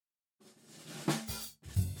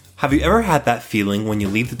Have you ever had that feeling when you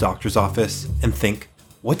leave the doctor's office and think,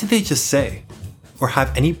 what did they just say? Or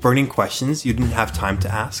have any burning questions you didn't have time to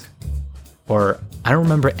ask? Or, I don't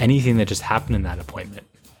remember anything that just happened in that appointment.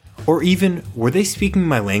 Or even, were they speaking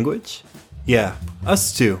my language? Yeah,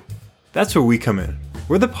 us too. That's where we come in.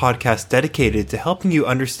 We're the podcast dedicated to helping you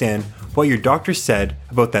understand what your doctor said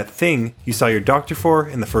about that thing you saw your doctor for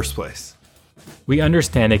in the first place. We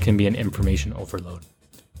understand it can be an information overload.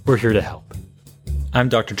 We're here to help. I'm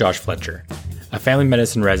Dr. Josh Fletcher, a family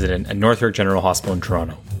medicine resident at North York General Hospital in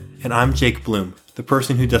Toronto. And I'm Jake Bloom, the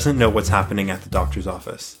person who doesn't know what's happening at the doctor's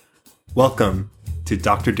office. Welcome to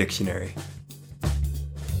Dr. Dictionary.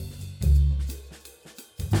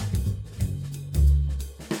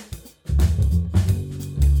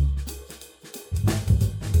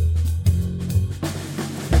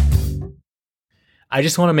 I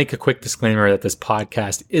just want to make a quick disclaimer that this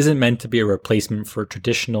podcast isn't meant to be a replacement for a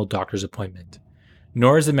traditional doctor's appointment,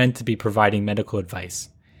 nor is it meant to be providing medical advice.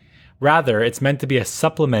 Rather, it's meant to be a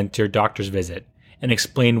supplement to your doctor's visit and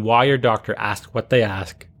explain why your doctor asked what they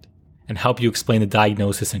asked and help you explain the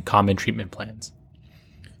diagnosis and common treatment plans.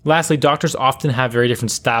 Lastly, doctors often have very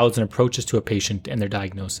different styles and approaches to a patient and their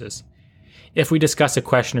diagnosis. If we discuss a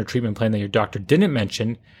question or treatment plan that your doctor didn't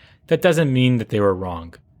mention, that doesn't mean that they were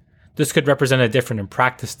wrong. This could represent a different in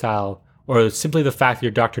practice style, or simply the fact that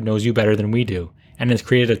your doctor knows you better than we do and has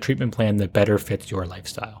created a treatment plan that better fits your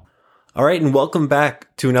lifestyle. All right, and welcome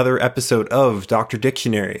back to another episode of Dr.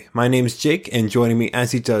 Dictionary. My name is Jake, and joining me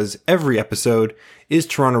as he does every episode is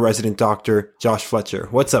Toronto resident Dr. Josh Fletcher.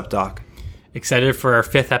 What's up, Doc? Excited for our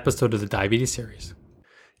 5th episode of the diabetes series.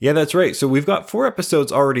 Yeah, that's right. So we've got 4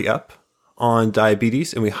 episodes already up on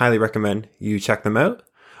diabetes, and we highly recommend you check them out.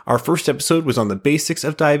 Our first episode was on the basics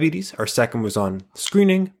of diabetes. Our second was on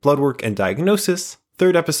screening, blood work, and diagnosis.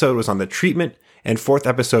 Third episode was on the treatment. And 4th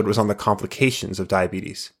episode was on the complications of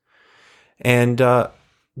diabetes. And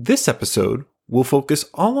this episode will focus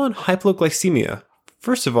all on hypoglycemia.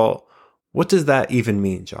 First of all, what does that even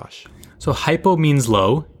mean, Josh? So hypo means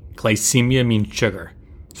low, glycemia means sugar.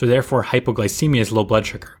 So therefore, hypoglycemia is low blood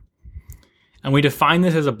sugar. And we define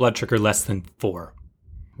this as a blood sugar less than 4.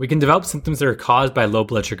 We can develop symptoms that are caused by low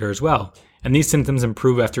blood sugar as well, and these symptoms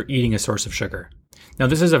improve after eating a source of sugar. Now,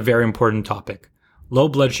 this is a very important topic. Low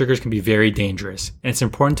blood sugars can be very dangerous, and it's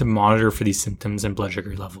important to monitor for these symptoms and blood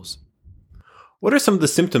sugar levels. What are some of the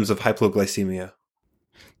symptoms of hypoglycemia?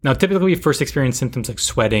 Now, typically we first experience symptoms like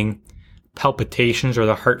sweating, palpitations or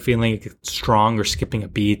the heart feeling strong or skipping a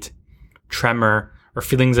beat, tremor, or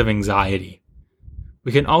feelings of anxiety.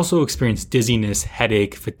 We can also experience dizziness,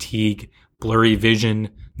 headache, fatigue, blurry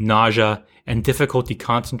vision, nausea, and difficulty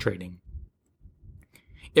concentrating.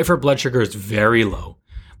 If our blood sugar is very low,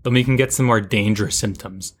 then we can get some more dangerous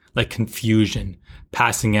symptoms like confusion,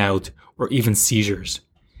 passing out, or even seizures.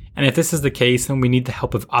 And if this is the case, then we need the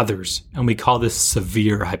help of others, and we call this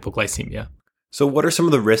severe hypoglycemia. So what are some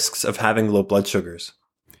of the risks of having low blood sugars?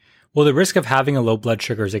 Well, the risk of having a low blood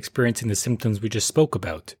sugar is experiencing the symptoms we just spoke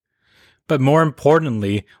about. But more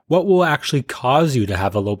importantly, what will actually cause you to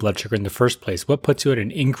have a low blood sugar in the first place? What puts you at an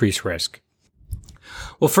increased risk?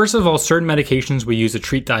 Well, first of all, certain medications we use to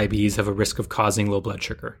treat diabetes have a risk of causing low blood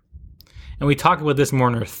sugar. And we talk about this more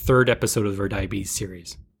in our 3rd episode of our diabetes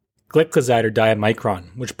series. Gliclazide or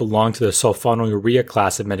diamicron, which belong to the sulfonylurea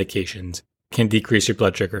class of medications, can decrease your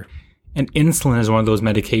blood sugar. And insulin is one of those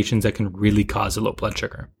medications that can really cause a low blood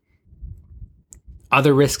sugar.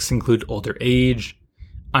 Other risks include older age,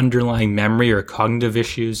 underlying memory or cognitive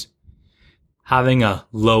issues, having a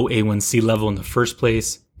low A1C level in the first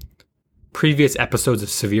place, previous episodes of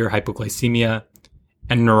severe hypoglycemia,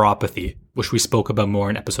 and neuropathy, which we spoke about more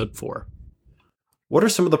in episode 4. What are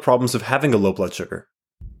some of the problems of having a low blood sugar?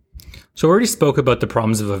 So we already spoke about the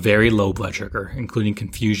problems of a very low blood sugar, including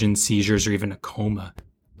confusion, seizures, or even a coma.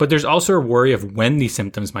 But there's also a worry of when these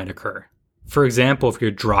symptoms might occur. For example, if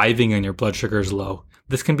you're driving and your blood sugar is low,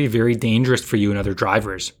 this can be very dangerous for you and other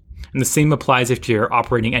drivers. And the same applies if you're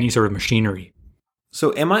operating any sort of machinery.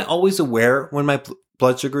 So am I always aware when my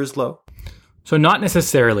blood sugar is low? So not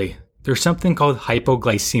necessarily. There's something called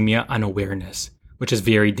hypoglycemia unawareness, which is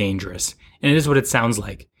very dangerous. And it is what it sounds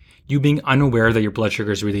like. You being unaware that your blood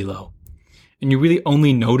sugar is really low. And you really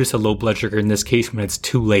only notice a low blood sugar in this case when it's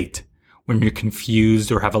too late, when you're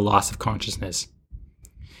confused or have a loss of consciousness.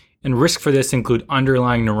 And risk for this include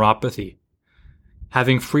underlying neuropathy,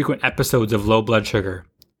 having frequent episodes of low blood sugar,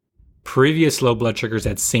 previous low blood sugars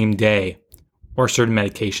that same day, or certain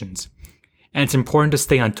medications. And it's important to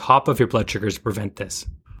stay on top of your blood sugars to prevent this.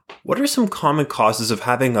 What are some common causes of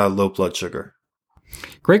having a low blood sugar?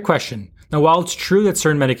 Great question. Now, while it's true that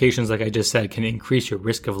certain medications, like I just said, can increase your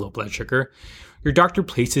risk of low blood sugar, your doctor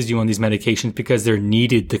places you on these medications because they're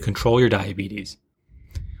needed to control your diabetes.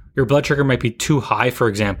 Your blood sugar might be too high, for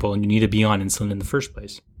example, and you need to be on insulin in the first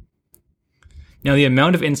place. Now, the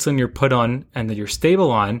amount of insulin you're put on and that you're stable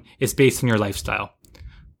on is based on your lifestyle.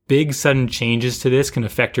 Big sudden changes to this can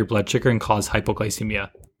affect your blood sugar and cause hypoglycemia.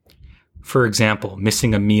 For example,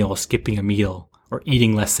 missing a meal, skipping a meal, or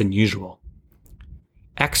eating less than usual.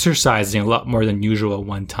 Exercising a lot more than usual at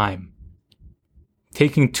one time.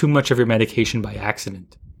 Taking too much of your medication by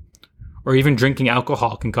accident. Or even drinking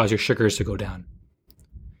alcohol can cause your sugars to go down.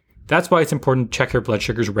 That's why it's important to check your blood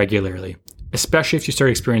sugars regularly, especially if you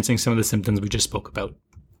start experiencing some of the symptoms we just spoke about.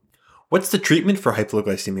 What's the treatment for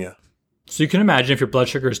hypoglycemia? So you can imagine if your blood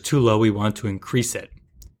sugar is too low, we want to increase it.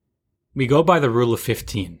 We go by the rule of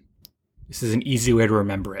 15. This is an easy way to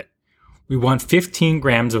remember it. We want 15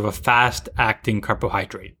 grams of a fast-acting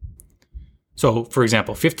carbohydrate. So, for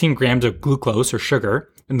example, 15 grams of glucose or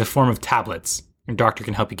sugar in the form of tablets. Your doctor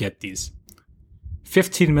can help you get these.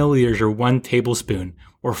 15 milliliters or 1 tablespoon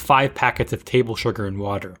or 5 packets of table sugar in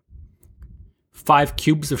water. 5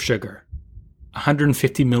 cubes of sugar.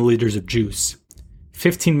 150 milliliters of juice.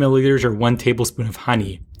 15 milliliters or 1 tablespoon of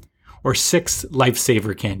honey. Or 6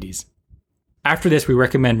 Lifesaver candies. After this, we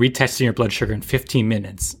recommend retesting your blood sugar in 15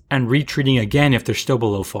 minutes and retreating again if they're still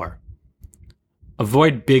below 4.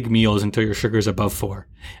 Avoid big meals until your sugar is above 4,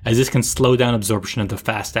 as this can slow down absorption of the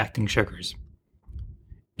fast-acting sugars.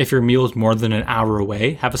 If your meal is more than an hour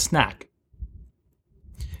away, have a snack.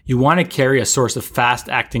 You want to carry a source of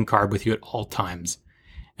fast-acting carb with you at all times,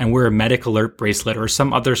 and wear a medic alert bracelet or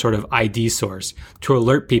some other sort of ID source to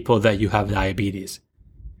alert people that you have diabetes.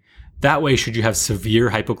 That way, should you have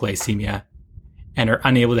severe hypoglycemia and are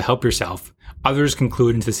unable to help yourself, others can clue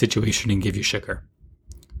into the situation and give you sugar.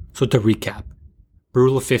 So to recap,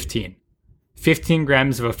 rule of 15. 15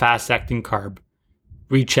 grams of a fast-acting carb,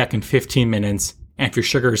 recheck in 15 minutes, and if your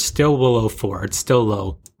sugar is still below 4, it's still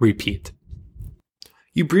low, repeat.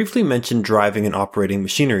 You briefly mentioned driving and operating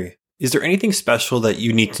machinery. Is there anything special that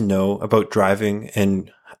you need to know about driving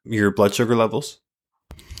and your blood sugar levels?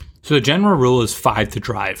 So the general rule is 5 to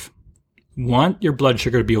drive. Want your blood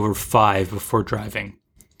sugar to be over 5 before driving.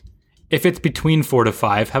 If it's between 4 to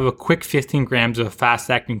 5, have a quick 15 grams of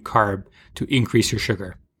fast-acting carb to increase your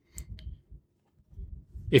sugar.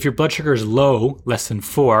 If your blood sugar is low, less than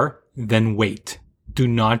 4, then wait. Do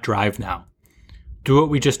not drive now. Do what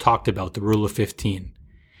we just talked about, the rule of 15.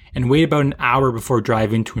 And wait about an hour before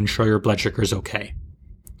driving to ensure your blood sugar is okay.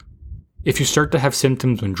 If you start to have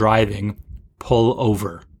symptoms when driving, pull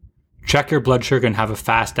over. Check your blood sugar and have a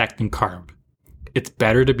fast-acting carb. It's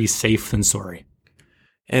better to be safe than sorry.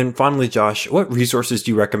 And finally, Josh, what resources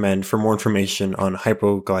do you recommend for more information on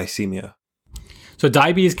hypoglycemia? So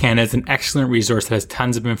Diabetes Canada is an excellent resource that has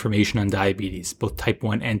tons of information on diabetes, both type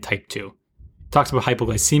 1 and type 2. It talks about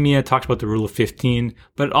hypoglycemia, talks about the rule of 15,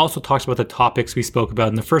 but it also talks about the topics we spoke about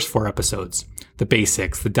in the first 4 episodes. The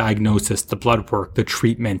basics, the diagnosis, the blood work, the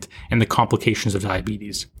treatment, and the complications of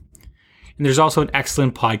diabetes. And there's also an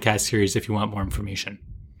excellent podcast series if you want more information.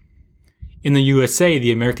 In the USA,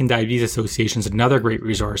 the American Diabetes Association is another great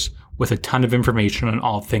resource with a ton of information on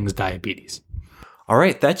all things diabetes. All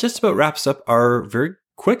right, that just about wraps up our very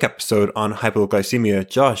quick episode on hypoglycemia.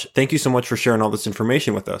 Josh, thank you so much for sharing all this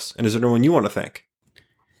information with us. And is there anyone you want to thank?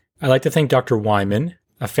 I'd like to thank Dr. Wyman,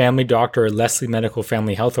 a family doctor at Leslie Medical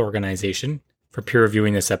Family Health Organization, for peer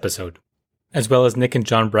reviewing this episode, as well as Nick and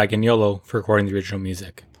John Bragagnolo for recording the original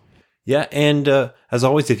music. Yeah, and as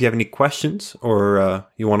always, if you have any questions or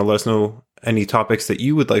you want to let us know any topics that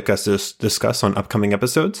you would like us to discuss on upcoming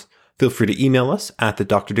episodes, feel free to email us at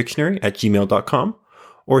thedoctordictionary@gmail.com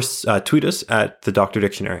or tweet us at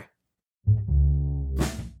thedoctordictionary.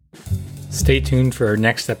 Stay tuned for our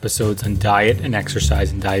next episodes on diet and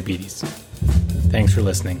exercise and diabetes. Thanks for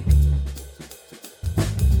listening.